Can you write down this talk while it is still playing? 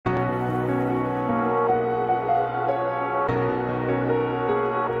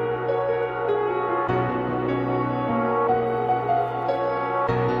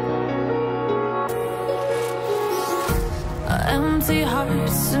Empty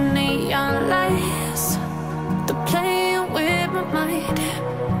hearts and neon lights, they're playing with my mind.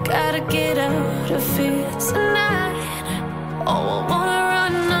 Gotta get out of here tonight. Oh, I wanna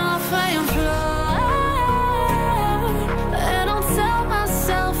run off and fly, and I'll tell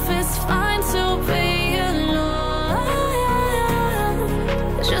myself it's fine to be alone,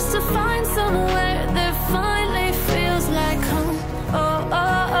 just to find somewhere that finally feels like home. Oh,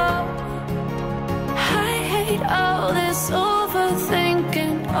 oh, oh. I hate all this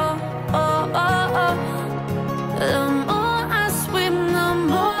overthinking. Oh, oh, oh, oh. The more I swim, the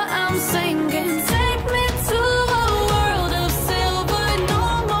more I'm sinking. Take me to a world of silver. No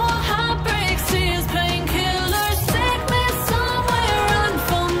more heartbreaks, tears, painkillers. Take me somewhere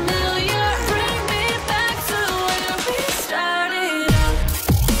unfamiliar. Bring me back to where we started out.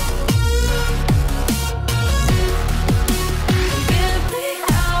 Get me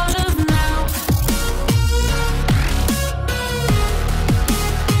out of now,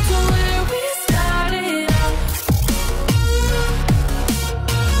 to where we started out.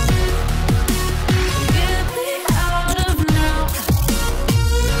 Get me out of now,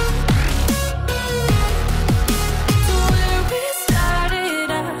 to where we started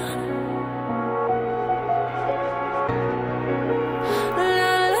out. La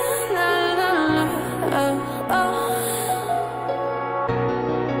la la la la, oh, oh.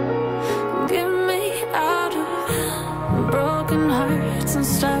 Get me out of broken hearts and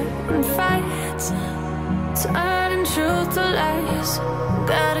starting fights, turning truth to lies.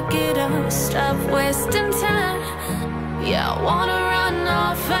 Gotta get up, stop wasting time. Yeah, I wanna run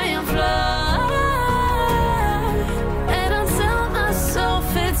off and fly, and I'll tell myself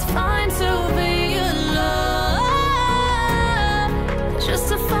it's fine to be alone, just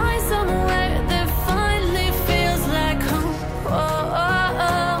to find somewhere that finally feels like home. Oh, oh,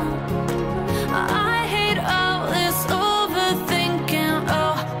 oh. I hate all this overthinking.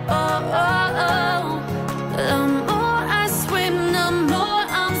 Oh, oh, oh, oh. The more I swim, the more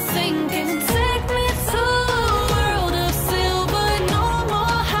I'm sinking. Take me to a world of silver. No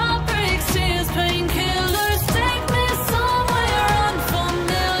more heartbreaks, tears, painkillers. Take me somewhere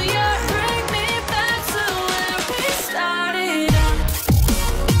unfamiliar. Bring me back to where we started out.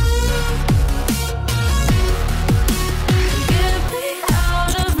 Get me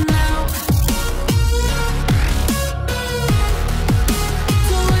out of now,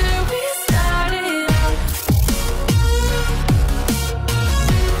 to where we started out.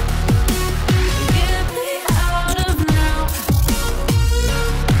 Get me out of now,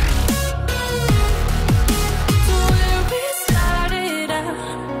 to where we started out.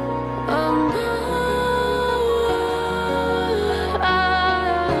 Oh, no.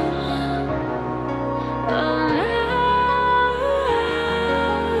 Oh, no.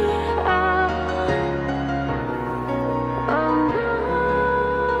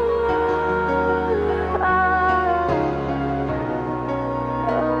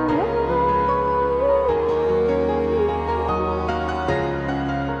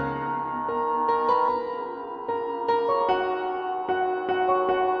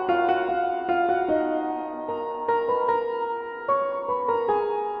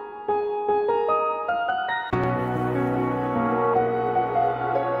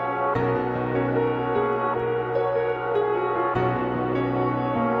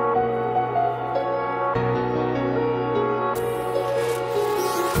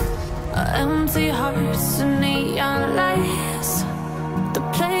 Empty hearts and neon lights,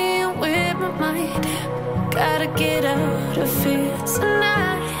 they're playing with my mind. Gotta get out of here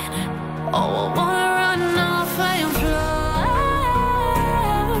tonight. Oh, I wanna run off and fly,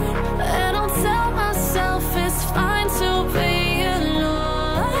 and I'll tell myself it's fine to be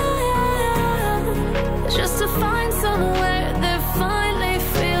alone, just to find somewhere that finally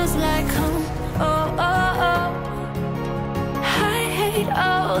feels like home. Oh, oh, oh. I hate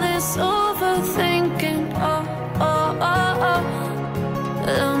all this overthinking. Oh, oh, oh, oh.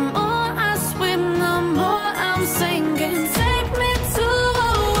 The more I swim, the more I'm sinking. Take me to a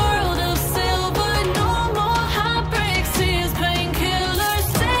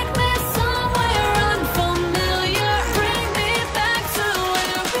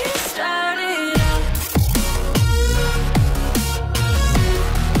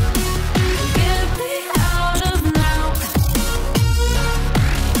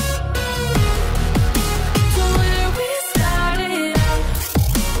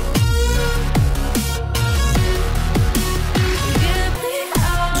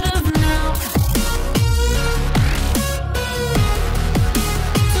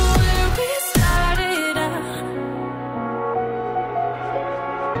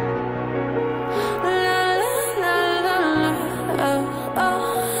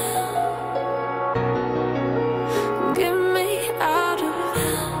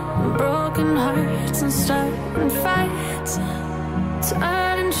and starting fights,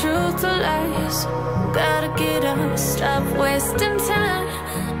 turning truth to lies. Gotta get up, stop wasting time.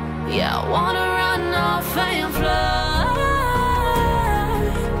 Yeah, I wanna run off and fly.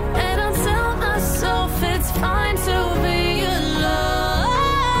 And I'll tell myself it's fine to be alone,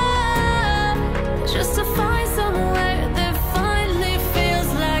 just to find somewhere that finally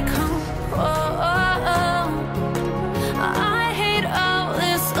feels like home. Oh, oh, oh. I hate all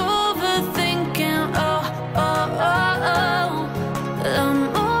this overthinking. Oh, oh, oh, oh. The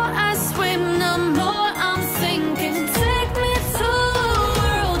more I swim, the more I'm sinking. Take me to a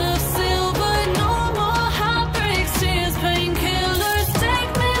world of silver. No more heartbreaks, tears, painkillers.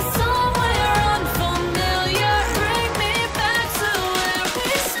 Take me somewhere unfamiliar. Bring me back to where we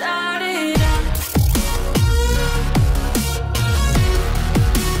started out.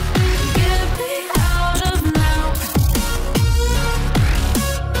 Get me out of now,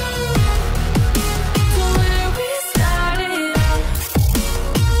 to where we started out.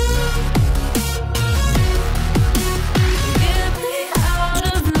 Get me out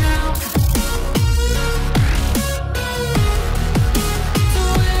of now, to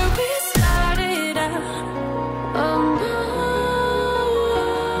where we started out. Oh no,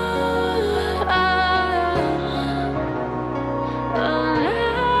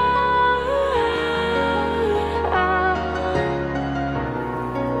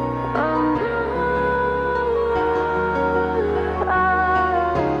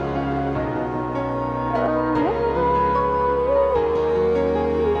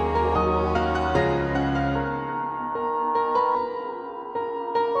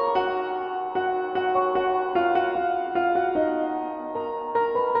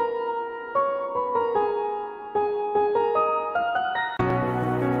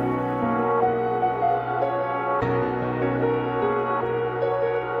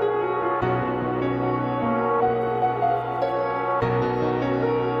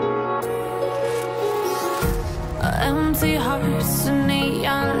 empty hearts and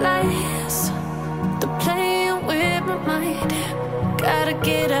neon lights, they're playing with my mind. Gotta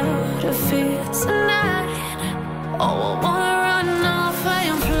get out of here tonight. Oh, I wanna run off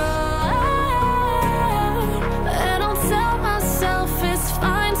and fly. And I'll tell myself it's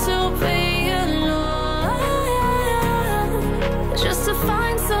fine to be alone, just to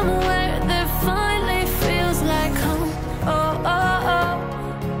find somewhere that finally feels like home. Oh, oh, oh.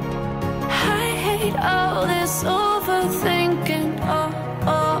 I hate all this overthinking. Oh,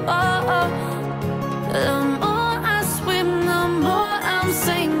 oh, oh, oh. The more I swim, the more I'm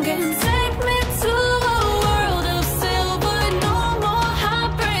sinking. Take me to a world of silver. No more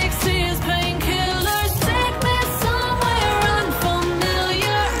heartbreaks, tears, painkillers. Take me somewhere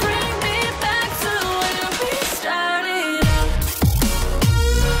unfamiliar. Bring me back to where we started out.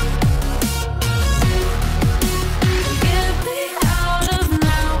 Get me out of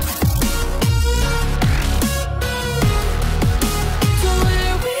now, to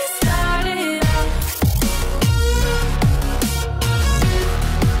where we started out.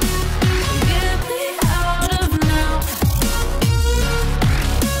 Get me out of now,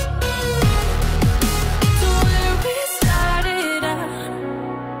 to where we started out.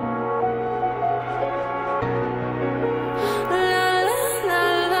 La la la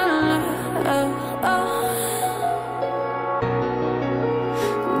la la, oh, oh.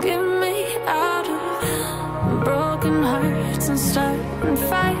 Get me out of broken hearts and starting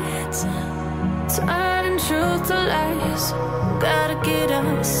fights, turning truth to lies. Gotta get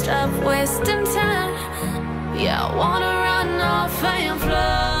up, stop wasting time. Yeah, I wanna run off and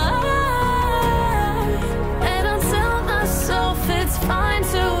fly. And I'll tell myself it's fine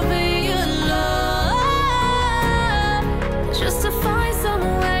to be alone, just to find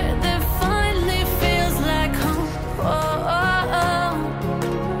somewhere that finally feels like home. Oh, oh, oh.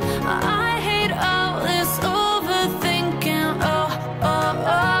 I hate all this overthinking. Oh, oh,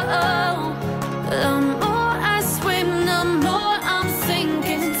 oh, oh. The more I swim, the more I'm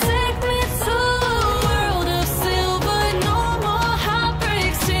sinking. Take me to a world of silver. No more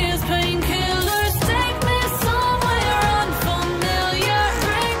heartbreaks, tears, painkillers. Take me somewhere unfamiliar.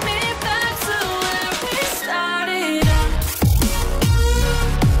 Bring me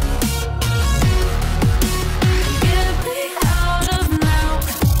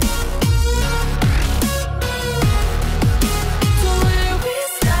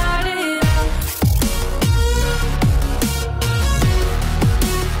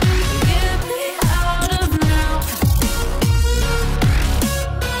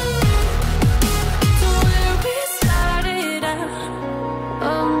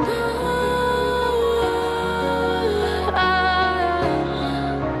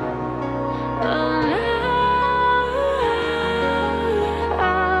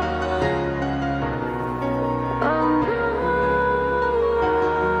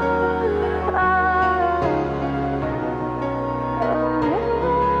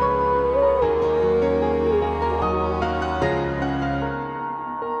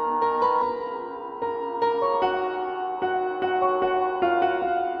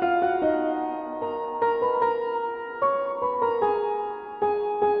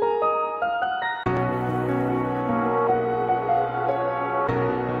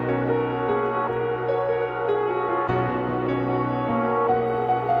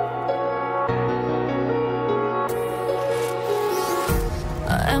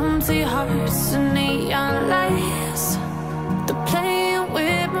empty hearts and neon lights. They're playing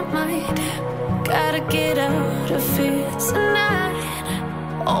with my mind. Gotta get out of here tonight.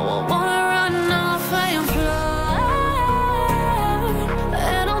 Oh, I wanna run off and fly.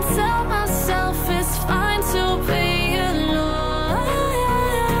 And I'll tell myself it's fine to be alone,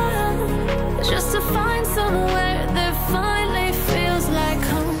 just to find somewhere that finally feels like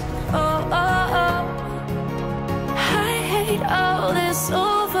home. Oh, oh, oh. I hate all this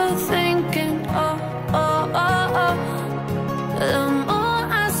overthinking.